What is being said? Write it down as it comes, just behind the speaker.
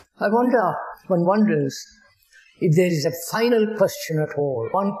One wonders if there is a final question at all,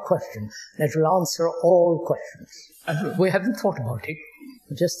 one question that will answer all questions. We haven't thought about it,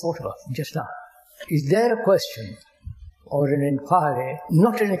 we just thought about it just now. Is there a question or an inquiry,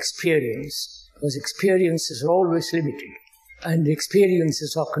 not an experience, because experiences are always limited, and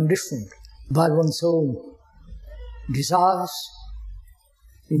experiences are conditioned by one's own desires,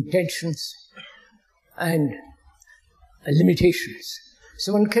 intentions, and limitations.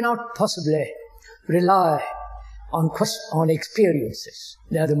 So one cannot possibly rely on experiences.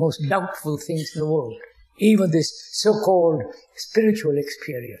 They are the most doubtful things in the world. Even this so-called spiritual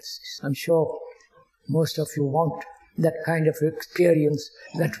experiences. I'm sure most of you want that kind of experience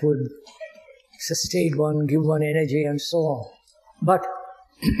that would sustain one, give one energy, and so on. But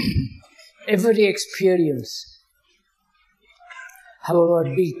every experience,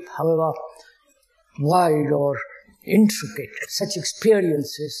 however deep, however wide or intricate, such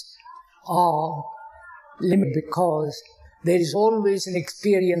experiences are limited because there is always an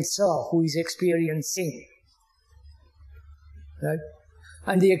experiencer who is experiencing. Right?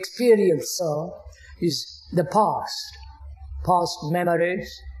 And the experiencer is the past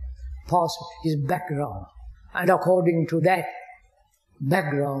memories, past is background. And according to that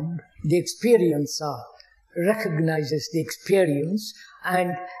background, the experiencer recognizes the experience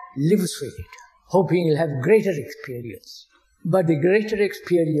and lives with it, hoping he'll have greater experience. But the greater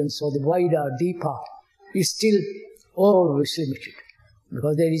experience, or the wider, deeper, is still always limited,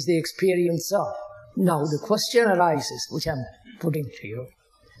 because there is the experiencer. Now the question arises, which I'm putting to you,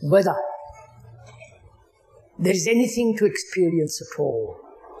 whether there is anything to experience at all,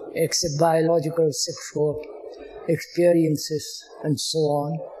 except biological, sexual experiences and so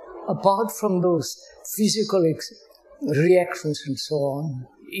on, apart from those physical reactions and so on.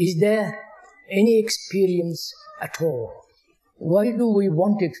 Is there any experience at all? Why do we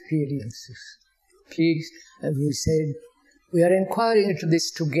want experiences? Please, as we said, we are inquiring into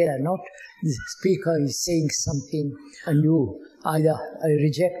this together, not the speaker is saying something and you either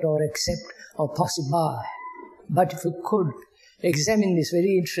reject or accept or pass it by. But if we could examine this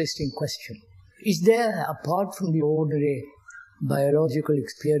very interesting question, is there, apart from the ordinary biological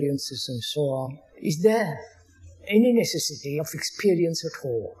experiences and so on, is there any necessity of experience at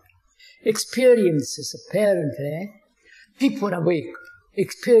all? Experiences, apparently, people awake,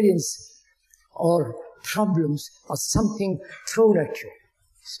 experience or problems or something thrown at you,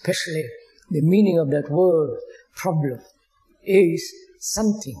 especially the meaning of that word, problem, is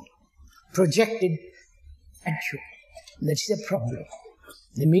something projected at you. That is a problem.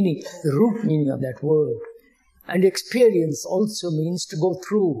 The meaning, the root meaning of that word. And experience also means to go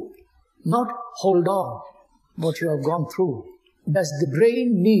through, not hold on what you have gone through. Does the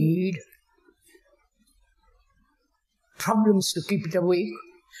brain need problems to keep it awake?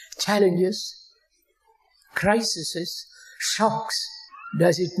 Challenges, crises, shocks,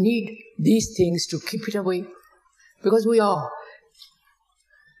 does it need these things to keep it awake? Because we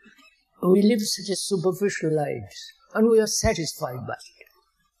live such a superficial lives, and we are satisfied by it.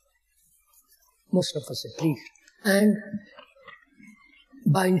 Most of us at least. And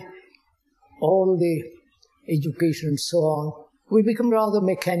by all the education and so on, we become rather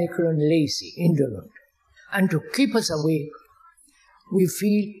mechanical and lazy, indolent. And to keep us awake, we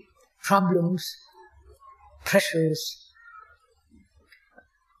feel problems, pressures,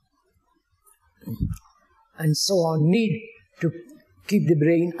 and so on, need to keep the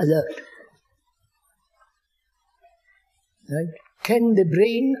brain alert. Right? Can the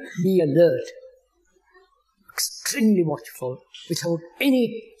brain be alert, extremely watchful, without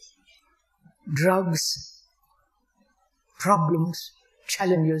any drugs, problems,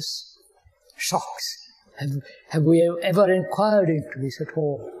 challenges, shocks? Have we ever inquired into this at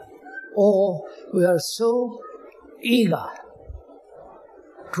all? Or we are so eager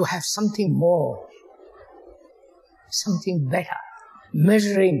to have something more, something better,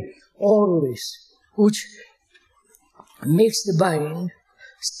 measuring always, which makes the mind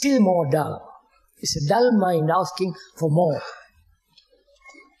still more dull. It's a dull mind asking for more.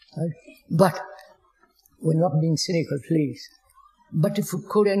 Right? But we're not being cynical, please. But if we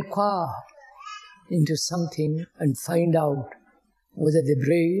could inquire into something and find out whether the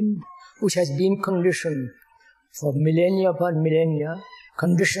brain, which has been conditioned for millennia upon millennia,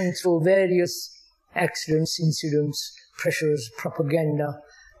 conditioned through various accidents, incidents, pressures, propaganda,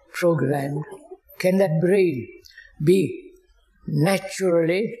 programmed, can that brain be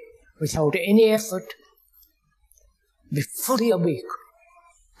naturally, without any effort, be fully awake?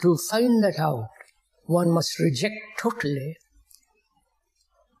 To find that out, one must reject totally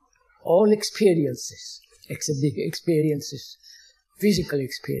all experiences, except the experiences, physical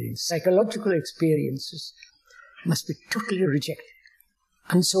experience. Psychological experiences must be totally rejected.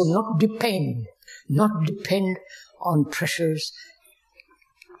 And so not depend on pressures,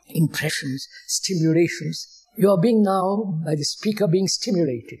 impressions, stimulations. You are being now, by the speaker, being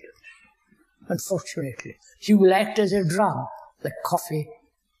stimulated. Unfortunately, he will act as a drug, like coffee,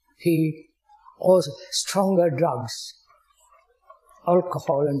 tea, or stronger drugs,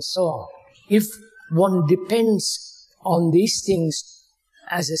 alcohol, and so on. If one depends on these things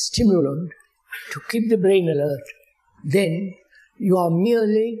as a stimulant to keep the brain alert, then you are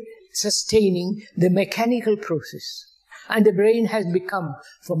merely sustaining the mechanical process. And the brain has become,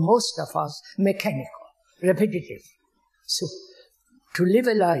 for most of us, mechanical, repetitive. So, to live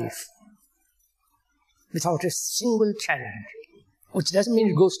a life without a single challenge, which doesn't mean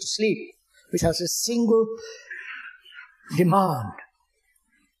it goes to sleep, without a single demand,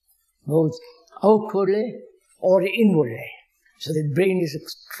 both outwardly or inwardly. So the brain is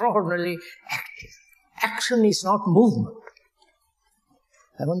extraordinarily active. Action is not movement.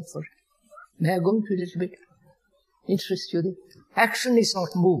 May I go into a little bit? Interest you? Action is not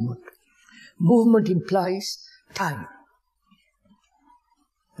movement. Movement implies time.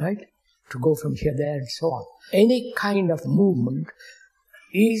 Right? To go from here, there, and so on. Any kind of movement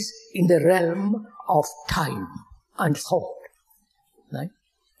is in the realm of time and thought. Right?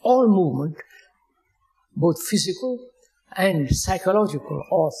 All movement, both physical and psychological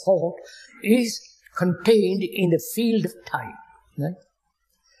or thought, is contained in the field of time. Right?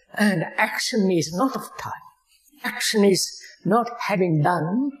 And action is not of time. Action is not having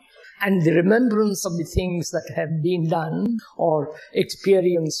done, and the remembrance of the things that have been done, or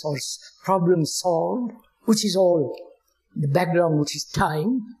experience or problem solved, which is all the background, which is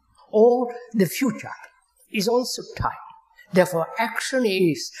time, or the future is also time. Therefore, action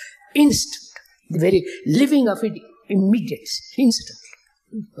is instant. The very living of it immediate, instantly.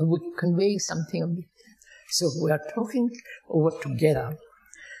 We're conveying something of it. So we are talking over together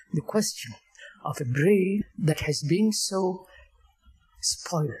the question of a brain that has been so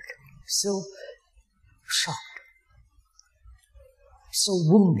spoiled, so shocked, so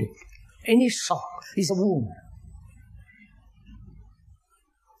wounded. Any shock is a wound.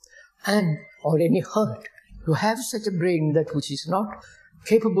 Or any hurt. To have such a brain that which is not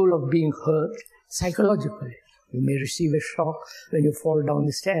capable of being hurt psychologically. You may receive a shock when you fall down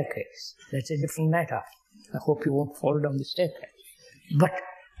the staircase. That's a different matter. I hope you won't fall down the staircase. But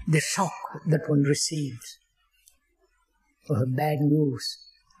the shock that one receives, or bad news,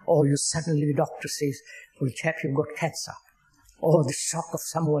 or you suddenly, the doctor says, "Oh, chap, you've got cancer," or the shock of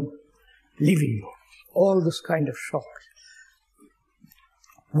someone leaving you, all those kind of shocks,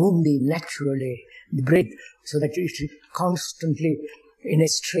 wounding naturally the brain, so that it is constantly in a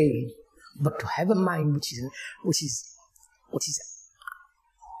strain. But to have a mind which is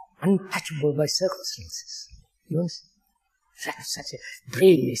untouchable by circumstances, you understand? Such a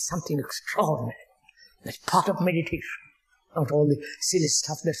brain is something extraordinary. That's part of meditation, not all the silly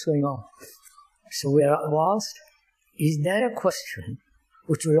stuff that's going on. So we are asked, is there a question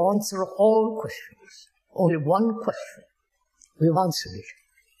which will answer all questions? Only one question. We've answered it.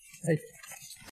 Right?